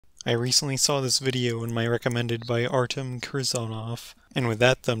I recently saw this video in my recommended by Artem Kirsanov, and with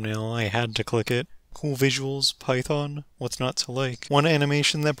that thumbnail I had to click it. Cool visuals, Python, what's not to like? One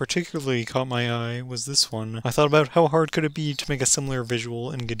animation that particularly caught my eye was this one. I thought about how hard could it be to make a similar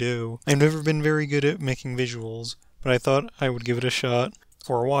visual in Godot. I've never been very good at making visuals, but I thought I would give it a shot.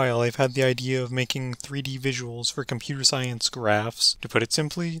 For a while, I've had the idea of making 3D visuals for computer science graphs. To put it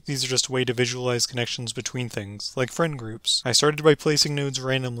simply, these are just a way to visualize connections between things, like friend groups. I started by placing nodes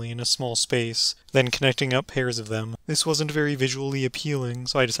randomly in a small space, then connecting up pairs of them. This wasn't very visually appealing,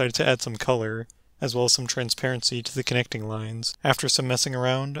 so I decided to add some color, as well as some transparency to the connecting lines. After some messing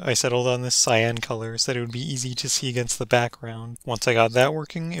around, I settled on this cyan color so that it would be easy to see against the background. Once I got that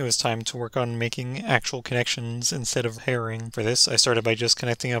working, it was time to work on making actual connections instead of pairing. For this, I started by just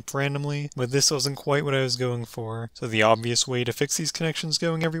connecting up randomly, but this wasn't quite what I was going for. So the obvious way to fix these connections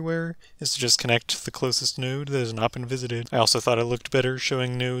going everywhere is to just connect to the closest node that has not been visited. I also thought it looked better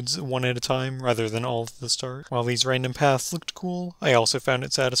showing nodes one at a time rather than all at the start. While these random paths looked cool, I also found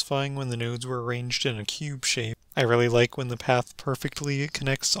it satisfying when the nodes were arranged in a cube shape. I really like when the path perfectly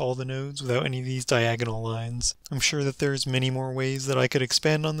connects all the nodes without any of these diagonal lines. I'm sure that there's many more ways that I could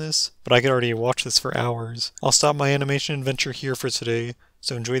expand on this, but I could already watch this for hours. I'll stop my animation adventure here for today,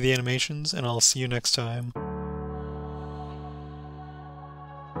 so enjoy the animations and I'll see you next time.